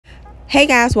Hey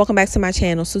guys, welcome back to my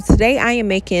channel. So today I am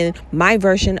making my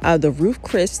version of the Ruth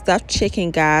Chris stuffed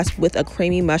chicken, guys, with a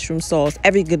creamy mushroom sauce.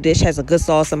 Every good dish has a good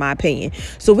sauce in my opinion.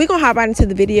 So we're gonna hop right into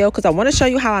the video because I want to show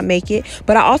you how I make it,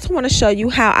 but I also want to show you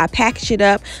how I package it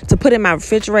up to put in my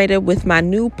refrigerator with my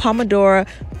new POMODORO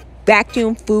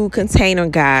vacuum food container,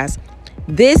 guys.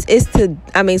 This is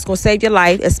it's gonna save your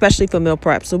life, especially for meal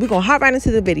prep. So we're gonna hop right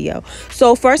into the video.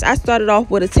 So first I started off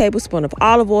with a tablespoon of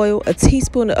olive oil, a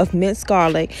teaspoon of minced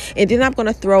garlic, and then I'm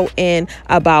gonna throw in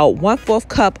about 1/4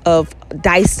 cup of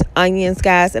diced onions,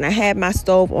 guys. And I had my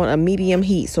stove on a medium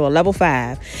heat, so a level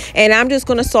 5, and I'm just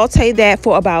gonna saute that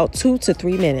for about 2 to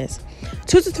 3 minutes.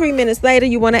 2 to 3 minutes later,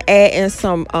 you want to add in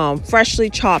some freshly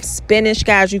chopped spinach,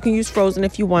 guys. You can use frozen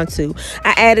if you want to.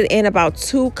 I added in about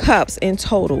 2 cups in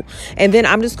total, and then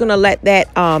I'm just gonna let that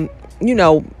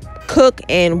cook.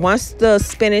 And once the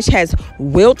spinach has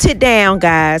wilted down,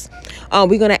 guys,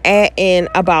 we're gonna add in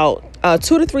about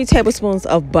 2 to 3 tablespoons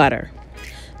of butter.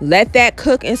 Let that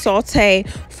cook and saute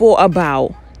for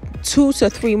about 2 to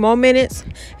 3 more minutes,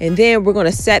 and then we're going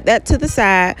to set that to the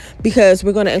side because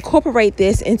we're going to incorporate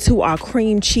this into our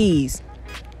cream cheese.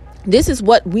 This is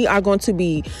what we are going to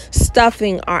be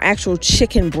stuffing our actual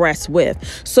chicken breast with.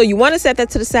 So you want to set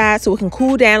that to the side so it can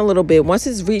cool down a little bit. Once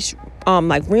it's reached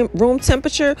room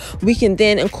temperature, we can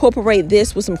then incorporate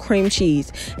this with some cream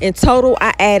cheese. In total,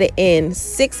 I added in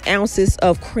 6 ounces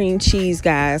of cream cheese,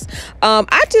 guys.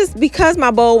 Because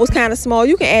my bowl was kind of small,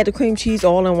 you can add the cream cheese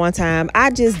all in one time. I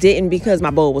just didn't because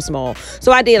my bowl was small,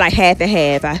 so I did like half and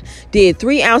half. I did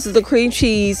 3 ounces of cream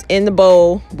cheese in the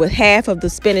bowl with half of the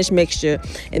spinach mixture,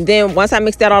 and then once I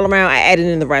mixed that all around, I added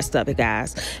in the rest of it,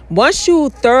 guys. Once you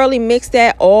thoroughly mix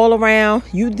that all around,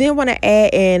 you then want to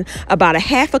add in about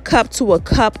 1/2 cup to a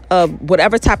cup of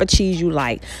whatever type of cheese you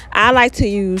like. I like to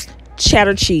use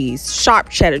cheddar cheese, sharp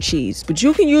cheddar cheese, but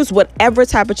you can use whatever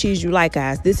type of cheese you like,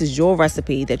 guys. This is your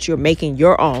recipe that you're making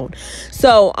your own.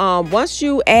 So once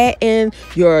you add in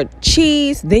your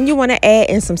cheese, then you want to add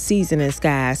in some seasonings,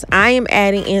 guys. I am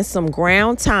adding in some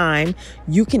ground thyme.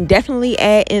 You can definitely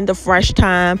add in the fresh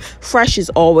thyme. Fresh is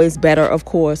always better, of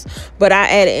course, but I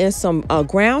added in some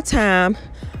ground thyme,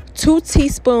 2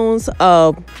 teaspoons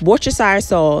of Worcestershire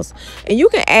sauce, and you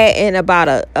can add in about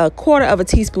a 1/4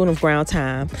 teaspoon of ground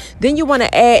thyme. Then you want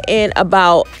to add in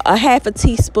about 1/2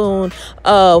 teaspoon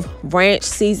of ranch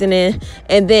seasoning,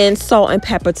 and then salt and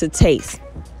pepper to taste.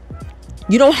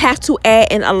 You don't have to add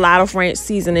in a lot of ranch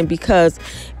seasoning because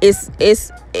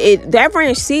that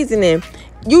ranch seasoning,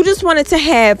 you just want it to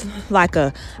have like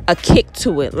a kick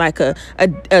to it, like a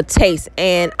taste.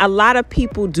 And a lot of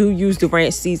people do use the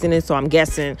ranch seasoning, so I'm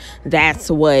guessing that's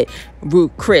what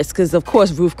Ruth Chris, because of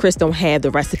course Ruth Chris don't have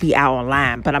the recipe out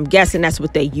online, but I'm guessing that's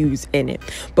what they use in it.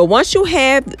 But once you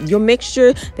have your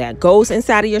mixture that goes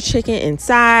inside of your chicken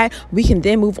inside, we can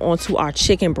then move on to our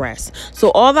chicken breasts.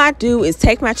 So all I do is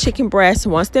take my chicken breasts,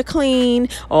 once they're clean,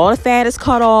 all the fat is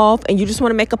cut off, and you just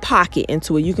want to make a pocket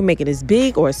into it. You can make it as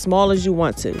big or as small as you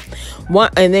want to.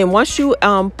 And then once you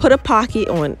put a pocket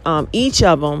on each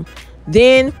of them,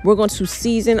 then we're going to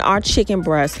season our chicken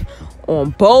breast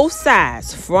on both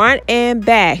sides, front and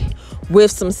back,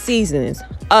 with some seasonings.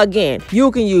 Again,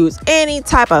 you can use any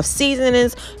type of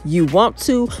seasonings you want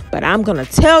to, but I'm gonna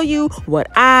tell you what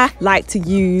I like to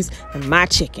use in my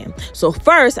chicken. So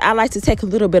first, I like to take a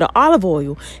little bit of olive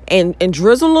oil and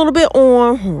drizzle a little bit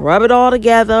on, rub it all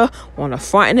together on the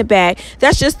front and the back.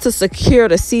 That's just to secure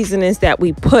the seasonings that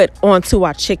we put onto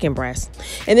our chicken breast.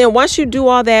 And then once you do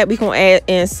all that, we gonna add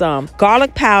in some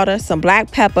garlic powder, some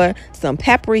black pepper, some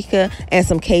paprika, and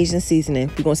some Cajun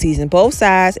seasoning. We're gonna season both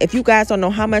sides. If you guys don't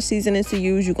know how much seasoning to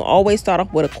use, you can always start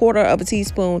off with 1/4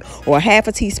 teaspoon or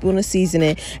 1/2 teaspoon of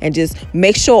seasoning, and just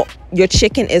make sure your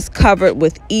chicken is covered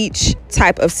with each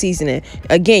type of seasoning.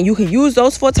 Again, you can use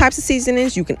those 4 types of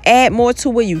seasonings. You can add more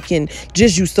to it. You can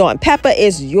just use salt and pepper.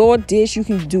 It's your dish. You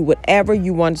can do whatever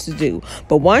you want to do.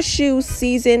 But once you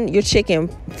season your chicken,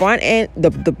 front and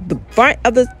the front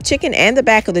of the chicken and the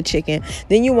back of the chicken,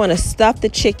 then you want to stuff the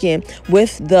chicken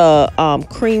with the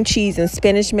cream cheese and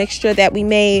spinach mixture that we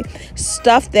made.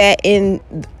 Stuff that in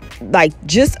like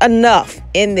just enough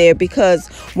in there, because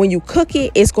when you cook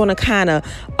it, it's going to kind of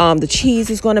the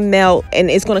cheese is going to melt, and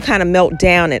it's going to kind of melt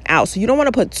down and out. So you don't want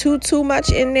to put too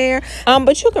much in there,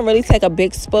 but you can really take a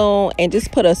big spoon and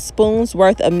just put a spoon's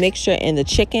worth of mixture in the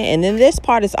chicken. And then this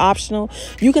part is optional.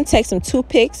 You can take some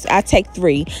toothpicks. I take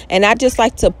 3, and I just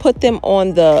like to put them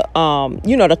on the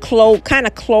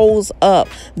close up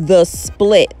the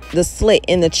slit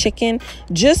in the chicken,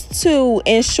 just to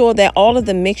ensure that all of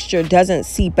the mixture doesn't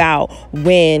seep out out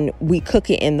when we cook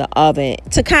it in the oven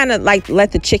to kind of like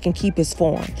let the chicken keep its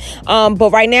form.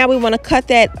 But right now we want to cut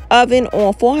that oven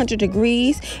on 400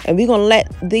 degrees, and we're going to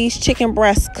let these chicken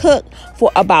breasts cook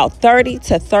for about 30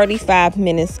 to 35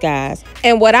 minutes, guys.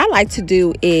 And what I like to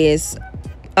do is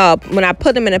when I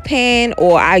put them in a pan,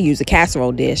 or I use a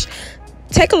casserole dish,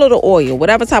 take a little oil,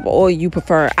 whatever type of oil you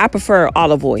prefer. I prefer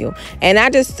olive oil, and I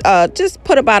just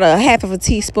put about a half of a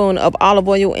teaspoon of olive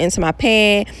oil into my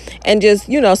pan, and just,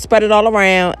 you know, spread it all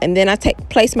around. And then I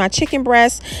place my chicken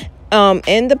breast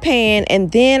in the pan,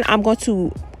 and then I'm going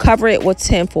to cover it with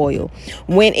tinfoil.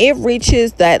 When it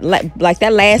reaches that like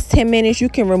that last 10 minutes, you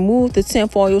can remove the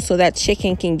tinfoil so that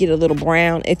chicken can get a little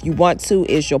brown if you want to.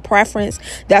 Is your preference.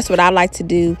 That's what I like to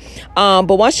do.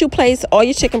 But once you place all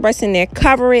your chicken breasts in there,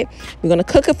 cover it. We're going to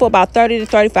cook it for about 30 to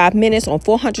 35 minutes on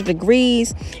 400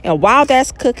 degrees. And while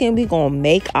that's cooking, we're going to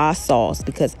make our sauce,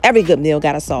 because every good meal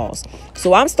got a sauce.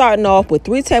 So I'm starting off with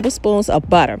 3 tablespoons of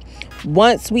butter.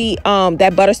 Once we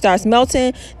that butter starts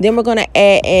melting, then we're going to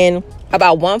add in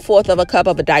about 1/4 of a cup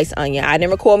of a diced onion. I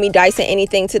didn't record me dicing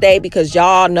anything today because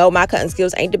y'all know my cutting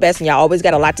skills ain't the best, and y'all always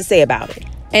got a lot to say about it.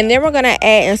 And then we're going to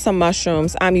add in some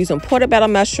mushrooms. I'm using Portobello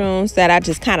mushrooms that I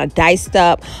just kind of diced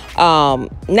up.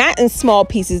 Not in small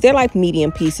pieces. They're like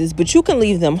medium pieces, but you can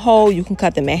leave them whole. You can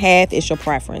cut them in half. It's your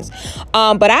preference.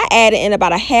 But I added in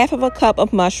about a half of a cup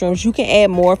of mushrooms. You can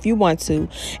add more if you want to.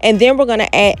 And then we're going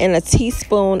to add in a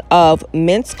teaspoon of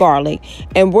minced garlic.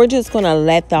 And we're just going to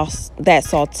let that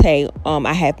saute.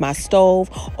 I have my stove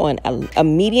on a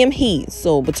medium heat,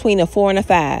 so between a 4 and a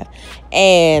 5.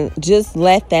 And just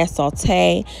let that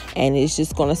saute, and it's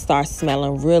just going to start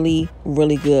smelling really,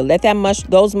 really good. Let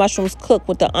those mushrooms cook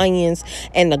with the onions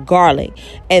and the garlic.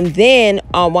 And then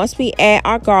once we add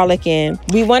our garlic in,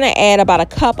 we want to add about a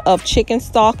cup of chicken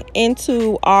stock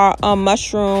into our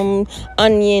mushroom,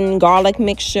 onion, garlic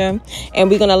mixture. And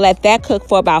we're going to let that cook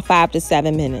for about 5 to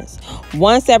 7 minutes.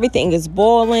 Once everything is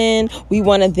boiling, we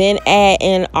want to then add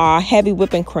in our heavy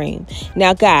whipping cream.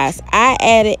 Now, guys, I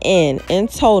added in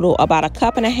total about a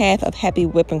cup and a half of heavy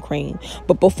whipping cream.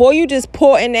 But before you just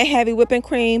pour in that heavy whipping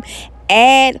cream,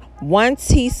 add 1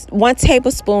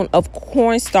 tablespoon of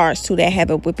cornstarch to that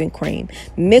heavy whipping cream.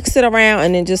 Mix it around,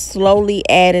 and then just slowly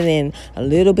add it in a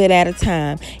little bit at a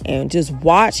time, and just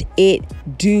watch it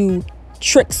do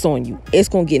tricks on you. It's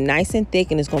gonna get nice and thick,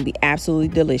 and it's gonna be absolutely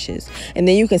delicious. And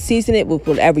then you can season it with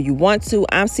whatever you want to.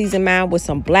 I'm seasoning mine with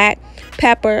some black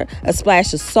pepper, a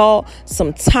splash of salt,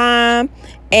 some thyme,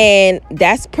 and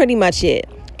that's pretty much it.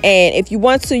 And if you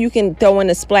want to, you can throw in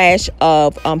a splash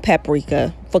of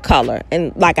paprika for color.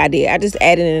 And like I did, I just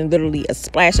added in literally a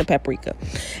splash of paprika.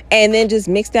 And then just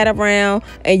mix that around.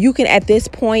 And you can, at this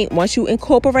point, once you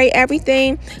incorporate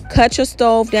everything, cut your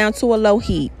stove down to a low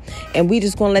heat. And we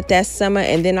just gonna let that simmer,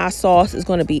 and then our sauce is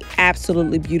gonna be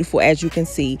absolutely beautiful. As you can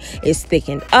see, it's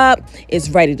thickened up, it's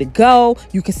ready to go.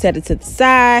 You can set it to the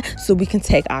side so we can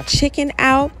take our chicken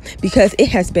out, because it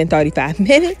has been 35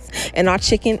 minutes and our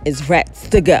chicken is ready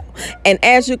to go. And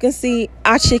as you can see,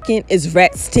 our chicken is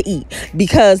ready to eat,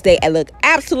 because they look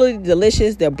absolutely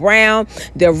delicious. They're brown,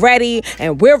 they're ready,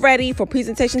 and we're ready for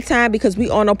presentation time, because we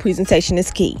all know presentation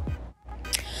is key.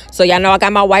 So y'all know I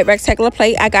got my white rectangular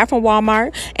plate I got from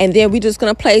Walmart. And then we're just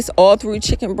going to place all 3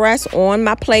 chicken breasts on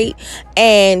my plate.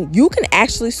 And you can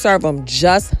actually serve them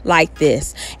just like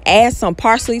this. Add some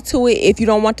parsley to it if you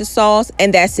don't want the sauce.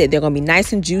 And that's it. They're going to be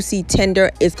nice and juicy, tender.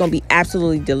 It's going to be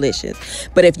absolutely delicious.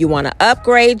 But if you want to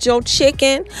upgrade your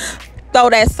chicken, throw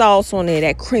that sauce on there,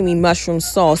 that creamy mushroom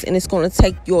sauce. And it's going to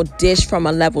take your dish from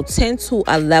a level 10 to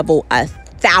a level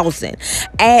 1,000.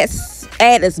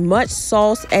 Add as much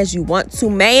sauce as you want to,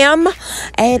 ma'am.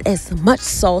 Add as much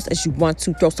sauce as you want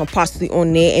to. Throw some parsley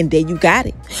on there, and there you got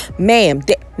it. Ma'am,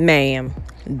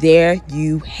 there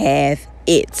you have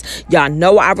it. Y'all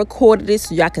know I recorded it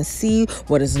so y'all can see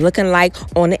what it's looking like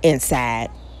on the inside.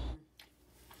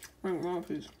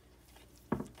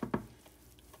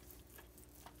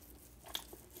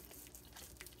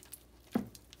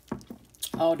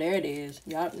 Oh, there it is.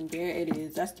 Yup, there it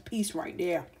is. That's the piece right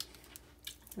there.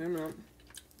 Wait a minute.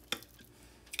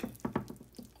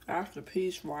 That's the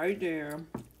piece right there.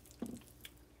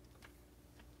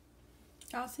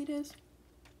 Y'all see this?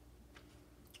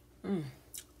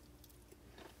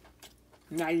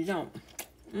 Now you don't.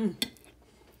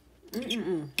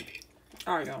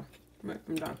 All right, y'all.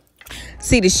 I'm done.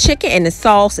 See, this chicken and the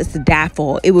sauce is to die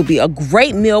for. It would be a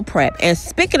great meal prep. And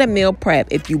speaking of meal prep,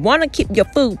 if you want to keep your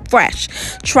food fresh,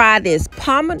 try this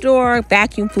POMODORO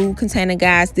vacuum food container,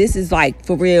 guys. This is like,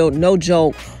 for real, no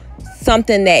joke,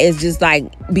 something that is just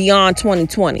like beyond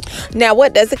 2020. Now,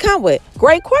 what does it come with?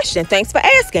 Great question. Thanks for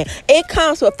asking. It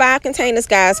comes with 5 containers,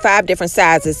 guys, 5 different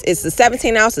sizes. It's the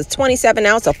 17 ounce, it's 27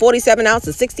 ounce, a 47 ounce,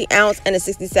 a 60 ounce, and a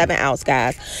 67 ounce,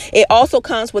 guys. It also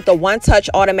comes with the one-touch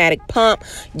automatic pump.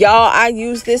 Y'all, I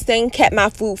use this thing, kept my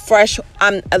food fresh.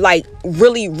 I'm like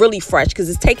really fresh because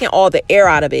it's taking all the air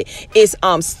out of it. It's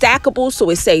stackable, so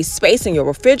it saves space in your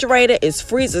refrigerator. It's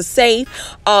freezer safe,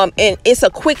 and it's a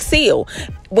quick seal.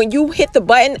 When you hit the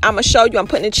button, I'm going to show you, I'm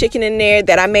putting the chicken in there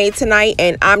that I made tonight,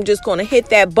 and I'm just going to hit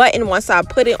that button once I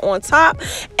put it on top,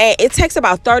 and it takes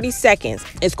about 30 seconds.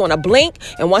 It's going to blink,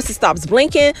 and once it stops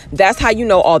blinking, that's how you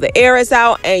know all the air is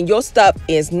out, and your stuff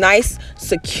is nice,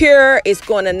 secure. It's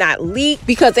going to not leak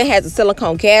because it has a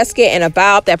silicone gasket and a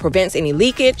valve that prevents any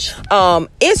leakage.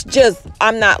 It's just,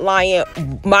 I'm not lying,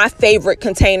 my favorite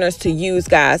containers to use,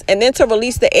 guys. And then to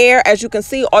release the air, as you can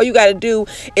see, all you got to do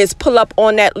is pull up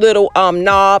on that little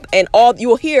knob, and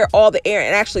you'll hear all the air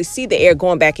and actually see the air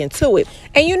going back into it.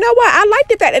 And you know what? I like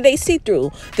the fact that they see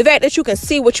through. The fact that you can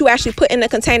see what you actually put in the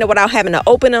container without having to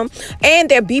open them. And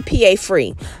they're BPA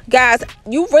free. Guys,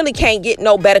 you really can't get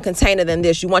no better container than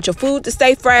this. You want your food to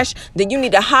stay fresh, then you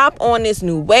need to hop on this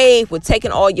new wave with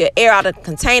taking all your air out of the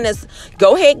containers.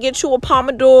 Go ahead and get you a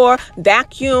POMODORO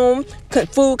vacuum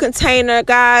food container,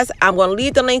 guys. I'm going to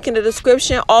leave the link in the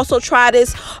description. Also try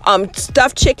this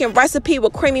stuffed chicken recipe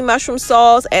with creamy mushroom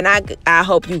sauce, and I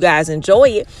hope you guys enjoy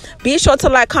it. Be sure to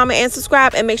like, comment, and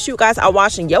subscribe, and make sure you guys are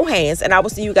washing your hands, and I will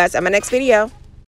see you guys in my next video.